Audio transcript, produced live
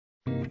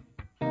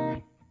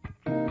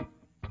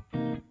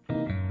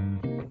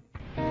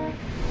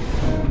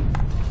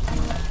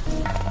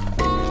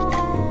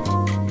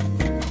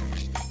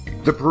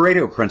The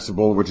Pareto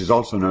Principle, which is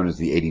also known as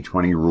the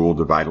 80-20 rule,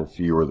 the vital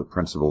few, or the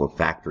Principle of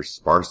Factor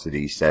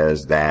Sparsity,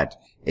 says that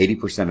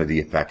 80% of the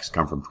effects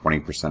come from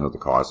 20% of the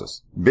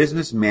causes.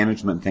 Business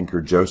management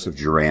thinker Joseph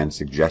Juran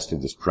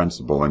suggested this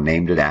principle and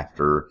named it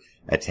after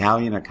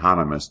Italian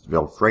economist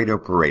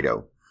Vilfredo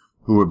Pareto,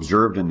 who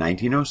observed in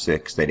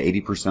 1906 that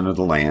 80% of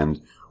the land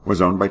was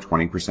owned by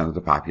 20% of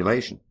the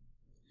population.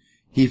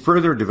 He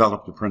further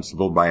developed the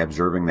principle by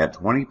observing that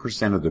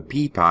 20% of the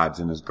pea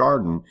pods in his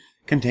garden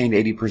contained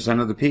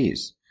 80% of the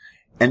peas.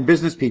 And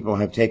business people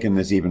have taken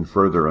this even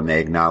further, and they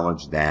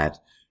acknowledge that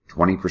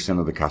 20%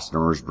 of the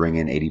customers bring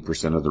in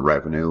 80% of the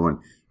revenue, and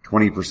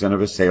 20%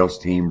 of a sales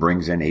team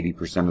brings in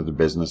 80% of the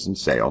business and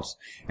sales.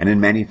 And in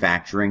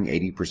manufacturing,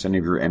 80%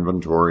 of your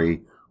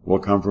inventory will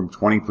come from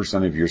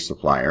 20% of your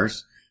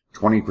suppliers.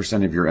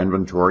 20% of your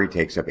inventory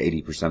takes up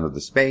 80% of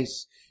the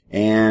space,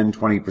 and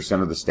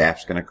 20% of the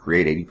staff's going to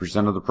create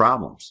 80% of the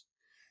problems.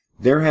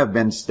 There have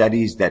been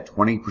studies that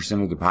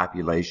 20% of the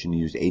population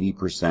use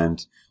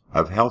 80%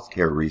 of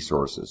healthcare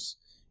resources.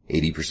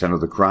 80%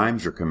 of the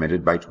crimes are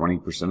committed by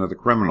 20% of the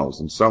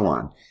criminals, and so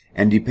on.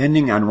 And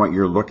depending on what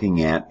you're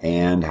looking at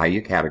and how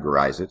you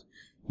categorize it,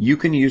 you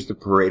can use the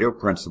Pareto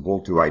principle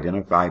to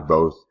identify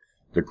both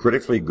the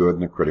critically good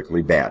and the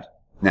critically bad.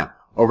 Now,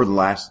 over the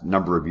last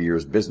number of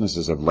years,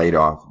 businesses have laid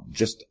off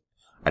just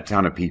a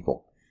ton of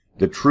people.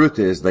 The truth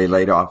is they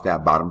laid off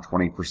that bottom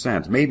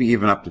 20%, maybe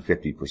even up to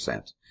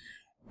 50%.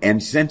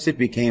 And since it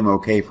became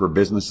okay for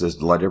businesses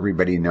to let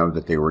everybody know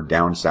that they were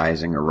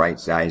downsizing or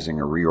right-sizing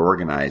or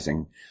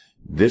reorganizing,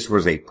 this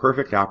was a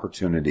perfect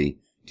opportunity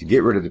to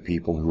get rid of the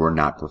people who are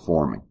not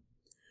performing.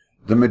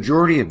 The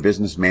majority of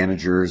business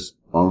managers,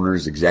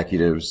 owners,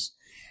 executives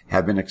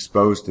have been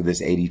exposed to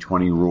this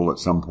 80-20 rule at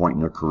some point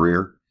in their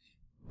career,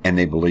 and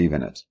they believe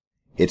in it.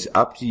 It's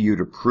up to you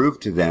to prove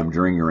to them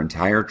during your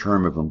entire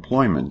term of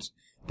employment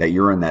that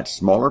you're in that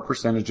smaller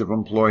percentage of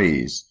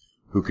employees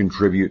who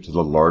contribute to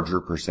the larger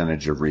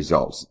percentage of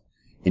results.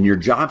 In your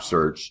job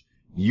search,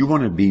 you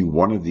want to be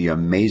one of the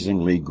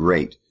amazingly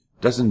great.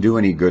 Doesn't do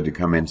any good to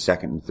come in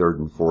second and third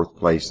and fourth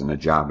place in a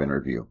job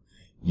interview.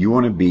 You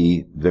want to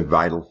be the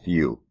vital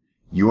few.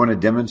 You want to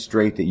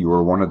demonstrate that you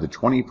are one of the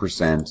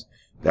 20%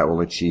 that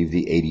will achieve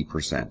the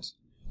 80%.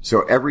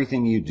 So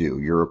everything you do,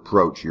 your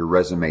approach, your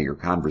resume, your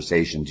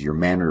conversations, your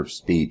manner of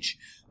speech,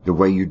 the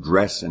way you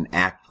dress and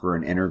act for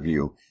an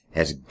interview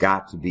has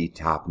got to be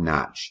top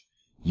notch.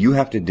 You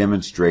have to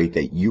demonstrate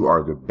that you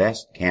are the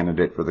best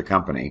candidate for the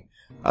company.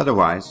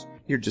 Otherwise,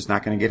 you're just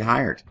not going to get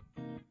hired.